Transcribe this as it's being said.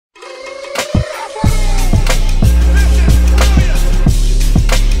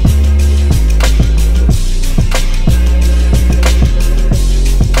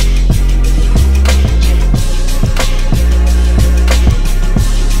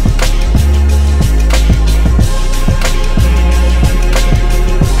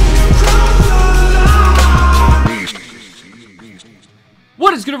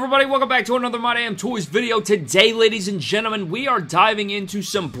good, everybody? Welcome back to another My Damn Toys video. Today, ladies and gentlemen, we are diving into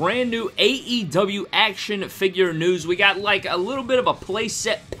some brand new AEW action figure news. We got like a little bit of a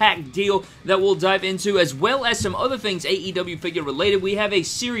playset pack deal that we'll dive into, as well as some other things AEW figure related. We have a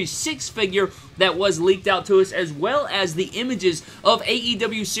Series 6 figure that was leaked out to us, as well as the images of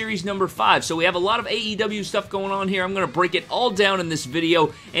AEW Series number 5. So we have a lot of AEW stuff going on here. I'm going to break it all down in this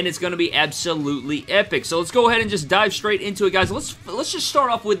video, and it's going to be absolutely epic. So let's go ahead and just dive straight into it, guys. Let's just start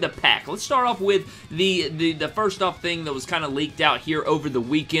off with the pack. Let's start off with the first off thing that was kind of leaked out here over the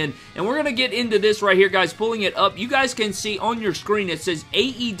weekend, and we're going to get into this right here, guys. Pulling it up, you guys can see on your screen it says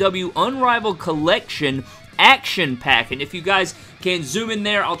AEW Unrivaled Collection Action Pack, and if you guys can zoom in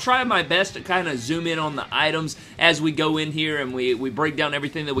there, I'll try my best to kind of zoom in on the items as we go in here and we break down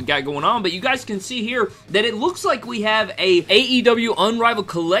everything that we got going on. But you guys can see here that it looks like we have a AEW Unrivaled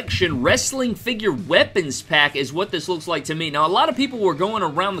Collection Wrestling Figure Weapons Pack is what this looks like to me. Now, a lot of people were going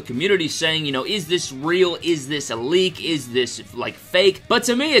around the community saying, you know, is this real? Is this a leak? Is this like fake? But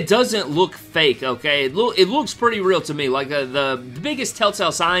to me, it doesn't look fake, okay? It looks pretty real to me. Like the biggest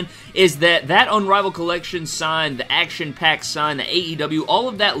telltale sign is that Unrivaled Collection sign, the Action Pack sign, the AEW, all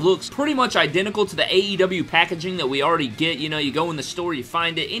of that looks pretty much identical to the AEW packaging that we already get. You know, you go in the store, you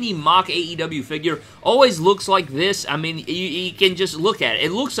find it. Any mock AEW figure always looks like this. I mean, you can just look at it.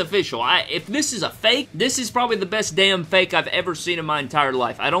 It looks official. If this is a fake, this is probably the best damn fake I've ever seen in my entire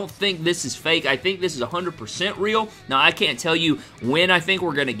life. I don't think this is fake. I think this is 100% real. Now, I can't tell you when I think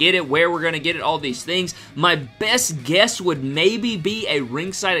we're going to get it, where we're going to get it, all these things. My best guess would maybe be a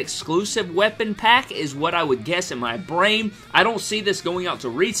ringside exclusive weapon pack is what I would guess in my brain. I don't see this going out to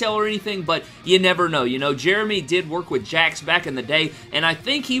retail or anything, but you never know. You know, Jeremy did work with Jax back in the day, and I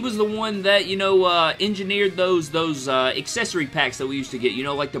think he was the one that, you know, engineered those accessory packs that we used to get, you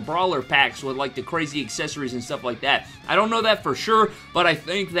know, like the brawler packs with like the crazy accessories and stuff like that. I don't know that for sure, but I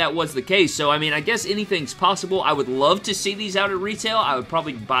think that was the case. So, I mean, I guess anything's possible. I would love to see these out at retail. I would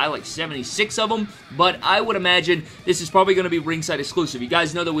probably buy like 76 of them, but I would imagine this is probably going to be ringside exclusive. You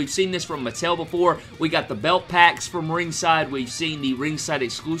guys know that we've seen this from Mattel before. We got the belt packs from ringside. We've seen the ringside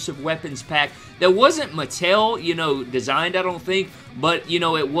exclusive weapons pack that wasn't Mattel, you know, designed, I don't think, but, you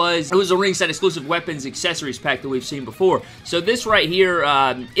know, it was a ringside exclusive weapons accessories pack that we've seen before. So this right here,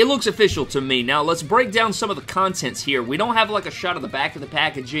 it looks official to me. Now, let's break down some of the contents here. We don't have like a shot of the back of the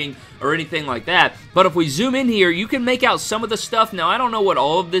packaging or anything like that, but if we zoom in here, you can make out some of the stuff. Now, I don't know what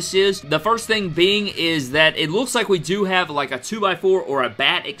all of this is. The first thing being is that it looks like we do have like a 2x4 or a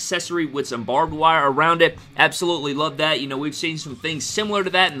bat accessory with some barbed wire around it. Absolutely love that. You know, we've seen some things similar to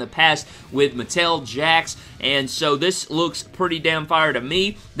that in the past with Mattel, Jax, and so this looks pretty damn fire to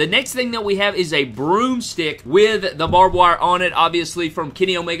me. The next thing that we have is a broomstick with the barbed wire on it, obviously from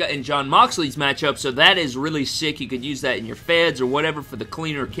Kenny Omega and Jon Moxley's matchup, so that is really sick. You could use that in your feds or whatever for the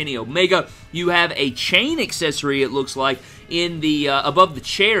cleaner Kenny Omega. You have a chain accessory, it looks like, in the above the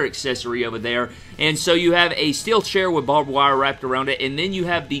chair accessory over there, and so you have a steel chair with barbed wire wrapped around it, and then you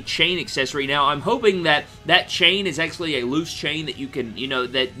have the chain accessory. Now, I'm hoping that that chain is actually a loose chain that you can, you know,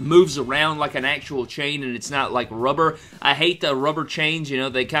 that moves around like an actual chain, and it's not like rubber. I hate the rubber chains, you know,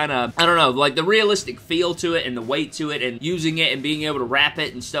 they kind of, I don't know, like the realistic feel to it and the weight to it and using it and being able to wrap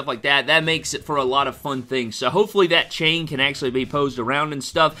it and stuff like that, that makes it for a lot of fun things. So hopefully that chain can actually be posed around and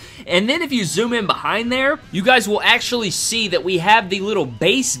stuff. And then if you zoom in behind there, you guys will actually see that we have the little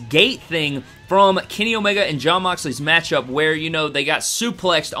base gate thing from Kenny Omega and Jon Moxley's matchup where, you know, they got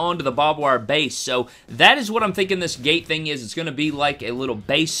suplexed onto the barbed wire base. So that is what I'm thinking this gate thing is. It's going to be like a little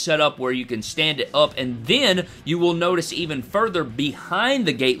base setup where you can stand it up, and then you will notice even further behind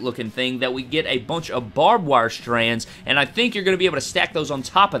the gate looking thing that we get a bunch of barbed wire strands, and I think you're going to be able to stack those on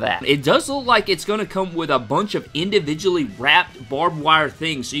top of that. It does look like it's going to come with a bunch of individually wrapped barbed wire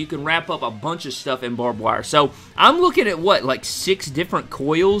things, so you can wrap up a bunch of stuff in barbed wire. So I'm looking at what, like 6 different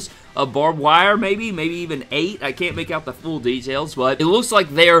coils of barbed wire, maybe even 8. I can't make out the full details, but it looks like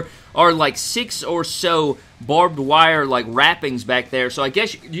there are like 6 or so barbed wire like wrappings back there, so I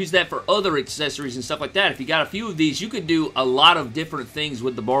guess you could use that for other accessories and stuff like that. If you got a few of these, you could do a lot of different things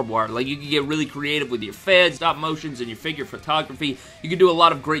with the barbed wire. Like, you could get really creative with your feds, stop motions, and your figure photography. You could do a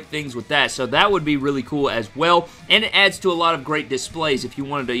lot of great things with that, so that would be really cool as well, and it adds to a lot of great displays if you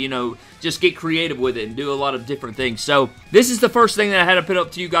wanted to, you know, just get creative with it and do a lot of different things. So this is the first thing that I had to put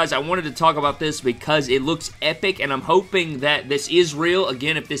up to you guys. I wanted to talk about this because it looks epic, and I'm hoping that this is real.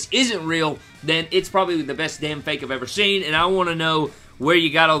 Again, if this isn't real, then it's probably the best damn fake I've ever seen, and I want to know where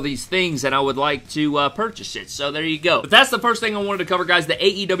you got all these things, and I would like to purchase it. So there you go. But that's the first thing I wanted to cover, guys, the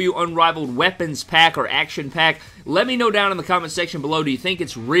AEW Unrivaled Weapons Pack or Action Pack. let me know down in the comment section below, do you think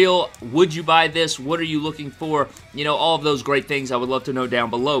it's real? Would you buy this? What are you looking for? You know, all of those great things I would love to know down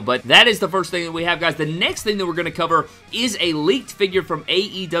below. But that is the first thing that we have, guys. The next thing that we're going to cover is a leaked figure from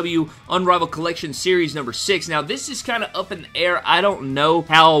AEW Unrivaled Collection Series number 6. Now, this is kind of up in the air. I don't know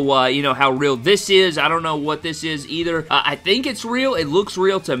how, you know, how real this is. I don't know what this is either. I think it's real. It looks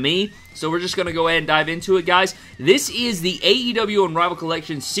real to me. So we're just going to go ahead and dive into it, guys. This is the AEW Unrivaled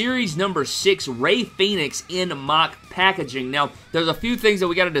Collection Series number 6 Rey Fénix in mock packaging. Now, there's a few things that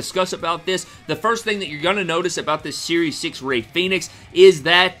we got to discuss about this. The first thing that you're going to notice about this Series 6 Rey Fénix is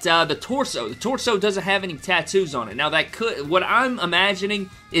that the torso doesn't have any tattoos on it. Now, that could, what I'm imagining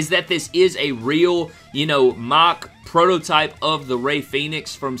is that this is a real, you know, mock prototype of the Rey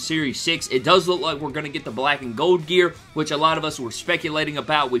Fénix from Series 6. It does look like we're going to get the black and gold gear, which a lot of us were speculating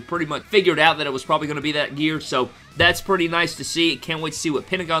about. We pretty much figured out that it was probably going to be that gear, so that's pretty nice to see. Can't wait to see what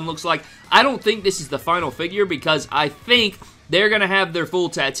Pentagon looks like. I don't think this is the final figure because I think they're going to have their full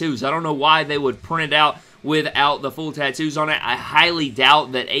tattoos. I don't know why they would print it out without the full tattoos on it. I highly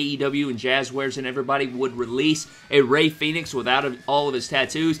doubt that AEW and Jazzwares and everybody would release a Rey Fénix without all of his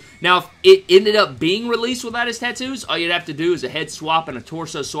tattoos. Now, if it ended up being released without his tattoos, all you'd have to do is a head swap and a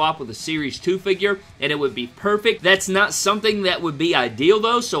torso swap with a Series 2 figure, and it would be perfect. That's not something that would be ideal,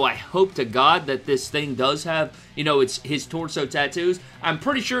 though, so I hope to God that this thing does have, you know, it's his torso tattoos. I'm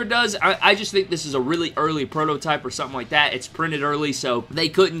pretty sure it does. I just think this is a really early prototype or something like that. It's printed early, so they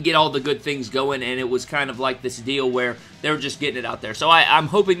couldn't get all the good things going, and it was kind of like this deal where they were just getting it out there. So I'm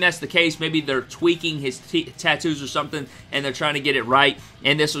hoping that's the case. Maybe they're tweaking his tattoos or something, and they're trying to get it right,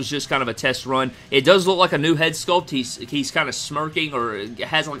 and this was just kind of a test run. It does look like a new head sculpt. He's kind of smirking or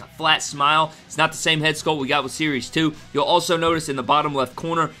has like a flat smile. It's not the same head sculpt we got with Series 2. You'll also notice in the bottom left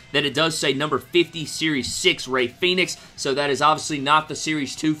corner that it does say number 50 Series 6 Rey Fénix, so that is obviously not the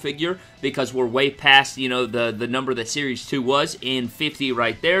Series 2 figure because we're way past, you know, the number that Series 2 was in 50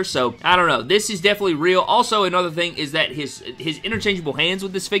 right there. So, I don't know. This is definitely real. Also, another thing is that his interchangeable hands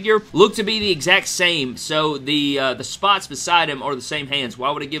with this figure look to be the exact same. So, the spots beside him are the same hands. Why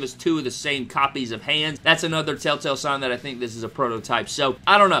would it give us two of the same copies of hands? That's another telltale sign that I think this is a prototype. So,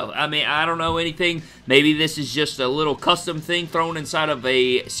 I don't know. I mean, I don't know anything. Maybe this is just a little custom thing thrown inside of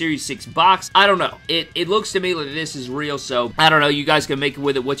a Series 6 box. I don't know. It looks to me like this is real, so I don't know. You guys can make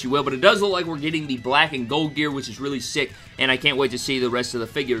with it what you will, but it does look like we're getting the black and gold gear, which is really sick, and I can't wait to see the rest of the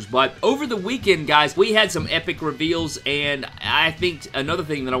figures. But over the weekend, guys, we had some epic reveals, and I think another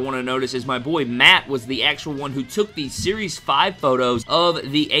thing that I want to notice is my boy Matt was the actual one who took the Series 5 photos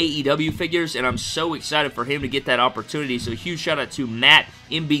of the AEW figures, and I'm so excited for him to get that opportunity. So huge shout out to Matt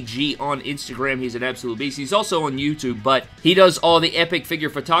MBG on Instagram. He's an absolute beast. He's also on YouTube, but he does all the epic figure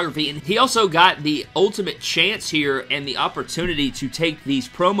photography, and he also got the ultimate chance here and the opportunity to take these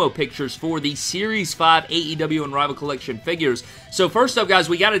promo pictures for the Series 5 AEW Unrivaled Collection figures. So first up, guys,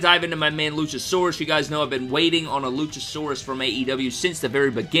 we got to dive into my man Luchasaurus. You guys know I've been waiting on a Luchasaurus from AEW since the very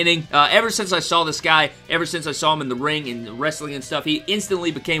beginning. Ever since I saw this guy, ever since I saw him in the ring and wrestling and stuff, he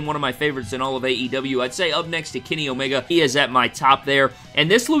instantly became one of my favorites in all of AEW. I'd say up next to Kenny Omega. He is at my top there. And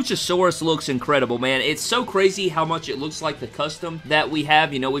this Luchasaurus looks incredible, man. It's so crazy how much it looks like the custom that we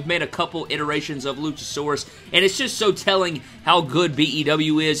have. You know, we've made a couple iterations of Luchasaurus, and it's just so telling how good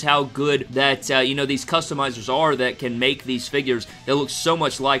BEW is, how good that, you know, these customizers are that can make these figures that look so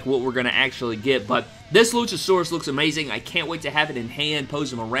much like what we're going to actually get. But this Luchasaurus looks amazing. I can't wait to have it in hand,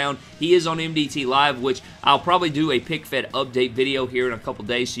 pose him around. He is on MDT Live, which I'll probably do a pick fed update video here in a couple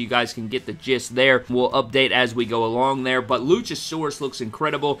days so you guys can get the gist there. We'll update as we go along there, but Luchasaurus looks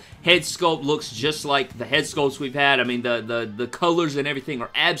incredible. Head sculpt looks just like the head sculpts we've had. I mean, the colors and everything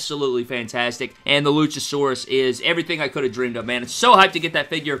are absolutely fantastic, and the Luchasaurus is everything I could have dreamed of, man. It's so hyped to get that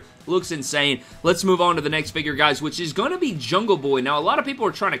figure. Looks insane. Let's move on to the next figure, guys, which is going to be Jungle Boy. Now, a lot of people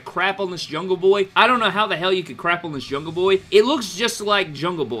are trying to crap on this Jungle Boy. I don't know how the hell you could crap on this Jungle Boy. It looks just like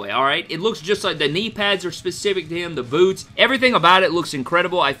Jungle Boy, all right? It looks just like the knee pads are specific to him, the boots. Everything about it looks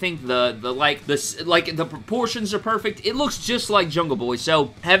incredible. I think the proportions are perfect. It looks just like Jungle Boy.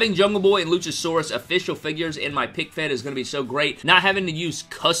 So, having Jungle Boy and Luchasaurus official figures in my pick fed is going to be so great. Not having to use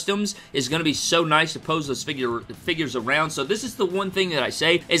customs is going to be so nice to pose those figures around. So, this is the one thing that I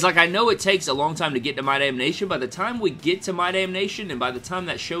say is like, I know it takes a long time to get to My Damn Nation. By the time we get to My Damn Nation and by the time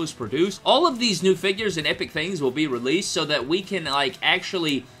that show is produced, all of these new figures and epic things will be released so that we can, like,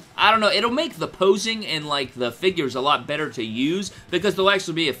 actually, I don't know, it'll make the posing and like the figures a lot better to use because they'll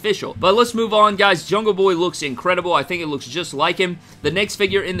actually be official. But let's move on, guys. Jungle Boy looks incredible. I think it looks just like him. The next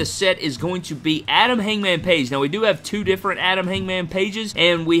figure in the set is going to be Adam Hangman Page. Now, we do have two different Adam Hangman Pages,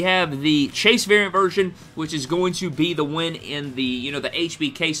 and we have the Chase variant version, which is going to be the one in the, you know, the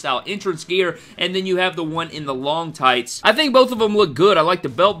HBK style entrance gear, and then you have the one in the long tights. I think both of them look good. I like the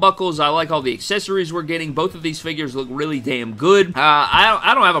belt buckles. I like all the accessories we're getting. Both of these figures look really damn good.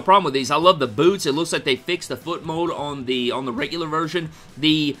 I don't have a problem with these. I love the boots. It looks like they fixed the foot mold on the regular version.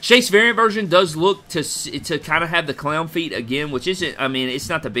 The Chase variant version does look to kind of have the clown feet again, which isn't, I mean, it's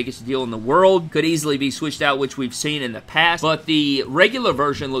not the biggest deal in the world. Could easily be switched out, which we've seen in the past, but the regular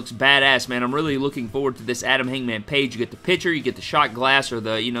version looks badass, man. I'm really looking forward to this Adam Hangman Page. You get the picture, you get the shot glass, or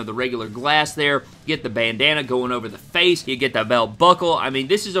the, you know, the regular glass there. You get the bandana going over the face. You get the belt buckle. I mean,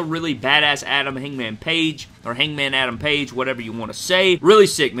 this is a really badass Adam Hangman Page, or Hangman Adam Page, whatever you want to say. Really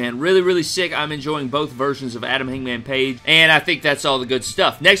sick, man. Really, really sick. I'm enjoying both versions of Adam Hangman Page, and I think that's all the good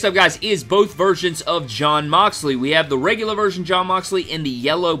stuff. Next up, guys, is both versions of Jon Moxley. We have the regular version Jon Moxley in the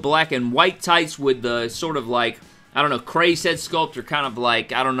yellow, black, and white tights with the sort of like, I don't know, crazed head sculpt, or kind of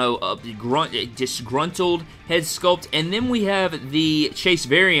like, I don't know, disgruntled head sculpt. And then we have the Chase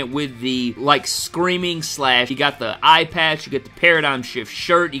variant with the, like, screaming slash, you got the eye patch, you got the Paradigm Shift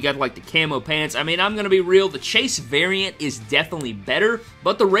shirt, you got, like, the camo pants. I mean, I'm gonna be real, the Chase variant is definitely better,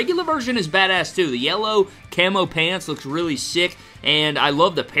 but the regular version is badass, too. The yellow camo pants looks really sick, and I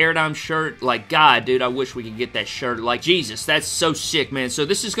love the Paradigm shirt. Like, God, dude, I wish we could get that shirt. Like, Jesus, that's so sick, man. So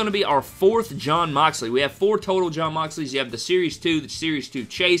this is going to be our fourth Jon Moxley. We have 4 total Jon Moxleys. You have the Series 2, the Series 2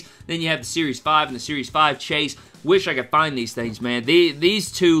 Chase, then you have the Series 5 and the Series 5 Chase. Wish I could find these things, man.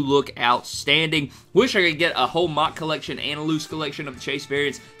 These two look outstanding. Wish I could get a whole mock collection and a loose collection of the Chase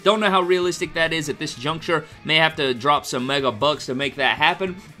variants. Don't know how realistic that is at this juncture. May have to drop some mega bucks to make that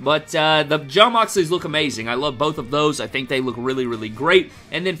happen. But the Jon Moxleys look amazing. I love both of those. I think they look really, really great.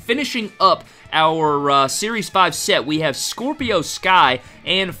 And then finishing up our Series 5 set, we have Scorpio Sky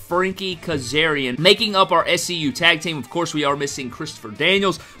and Frankie Kazarian making up our SCU tag team. Of course, we are missing Christopher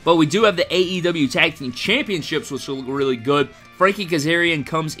Daniels, but we do have the AEW Tag Team Championships, which will look really good. Frankie Kazarian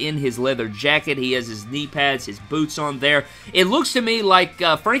comes in his leather jacket. He has his knee pads, his boots on there. It looks to me like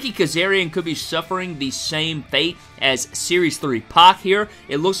Frankie Kazarian could be suffering the same fate as Series 3 Pac here.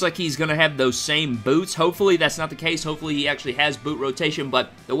 It looks like he's going to have those same boots. Hopefully that's not the case. Hopefully he actually has boot rotation,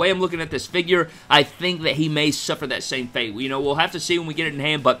 but the way I'm looking at this figure, I think that he may suffer that same fate. You know, we'll have to see when we get it in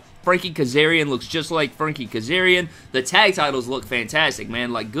hand, but Frankie Kazarian looks just like Frankie Kazarian. The tag titles look fantastic,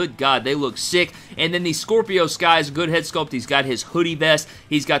 man. Like, good God, they look sick. And then the Scorpio Sky's good head sculpt. He's got his hoodie vest.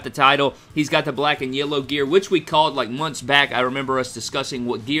 He's got the title. He's got the black and yellow gear, which we called like months back. I remember us discussing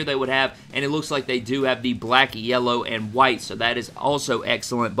what gear they would have, and it looks like they do have the black, yellow, and white, so that is also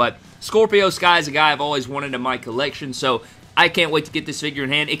excellent. But Scorpio Sky is a guy I've always wanted in my collection, so I can't wait to get this figure in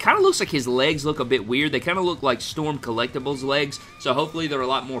hand. It kind of looks like his legs look a bit weird. They kind of look like Storm Collectibles legs, so hopefully they're a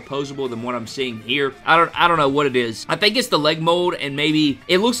lot more posable than what I'm seeing here. I don't know what it is. I think it's the leg mold, and maybe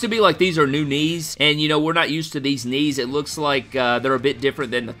it looks to be like these are new knees, and you know, we're not used to these knees. It looks like they're a bit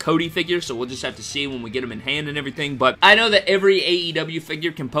different than the Cody figure, so we'll just have to see when we get them in hand and everything. But I know that every AEW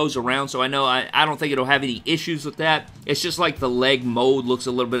figure can pose around, so I know I don't think it'll have any issues with that. It's just like the leg mold looks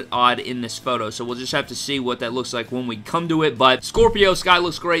a little bit odd in this photo, so we'll just have to see what that looks like when we come to it. But Scorpio Sky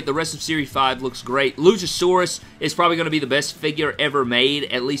looks great. The rest of Series 5 looks great. Luchasaurus is probably going to be the best figure ever made,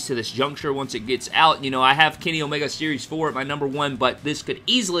 at least to this juncture once it gets out. You know, I have Kenny Omega Series 4 at my number 1, but this could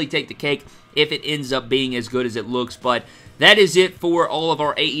easily take the cake if it ends up being as good as it looks. But that is it for all of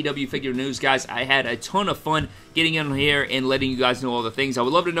our AEW figure news, guys. I had a ton of fun getting in here and letting you guys know all the things. I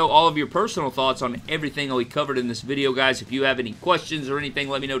would love to know all of your personal thoughts on everything that we covered in this video, guys. If you have any questions or anything,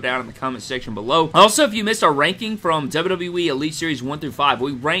 let me know down in the comment section below. Also, if you missed our ranking from WWE Elite Series 1 through 5,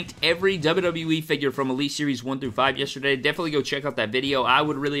 we ranked every WWE figure from Elite Series 1 through 5 yesterday. Definitely go check out that video. I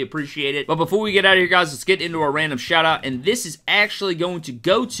would really appreciate it. But before we get out of here, guys, let's get into our random shout out. And this is actually going to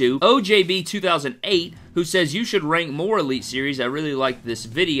go to OJB 2008, who says you should rank more Elite Series. I really liked this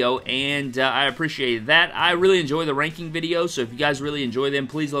video, and I appreciate that. I really enjoy the ranking videos, so if you guys really enjoy them,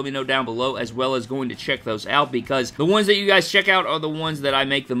 please let me know down below, as well as going to check those out, because the ones that you guys check out are the ones that I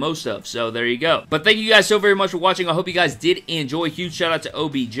make the most of, so there you go. But thank you guys so very much for watching. I hope you guys did enjoy. Huge shout out to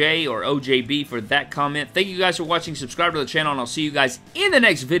OBJ, or OJB, for that comment. Thank you guys for watching. Subscribe to the channel, and I'll see you guys in the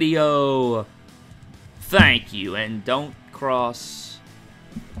next video. Thank you, and don't cross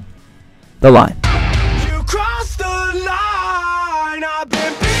the line. Cross the line, I've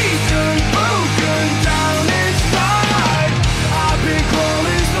been beat.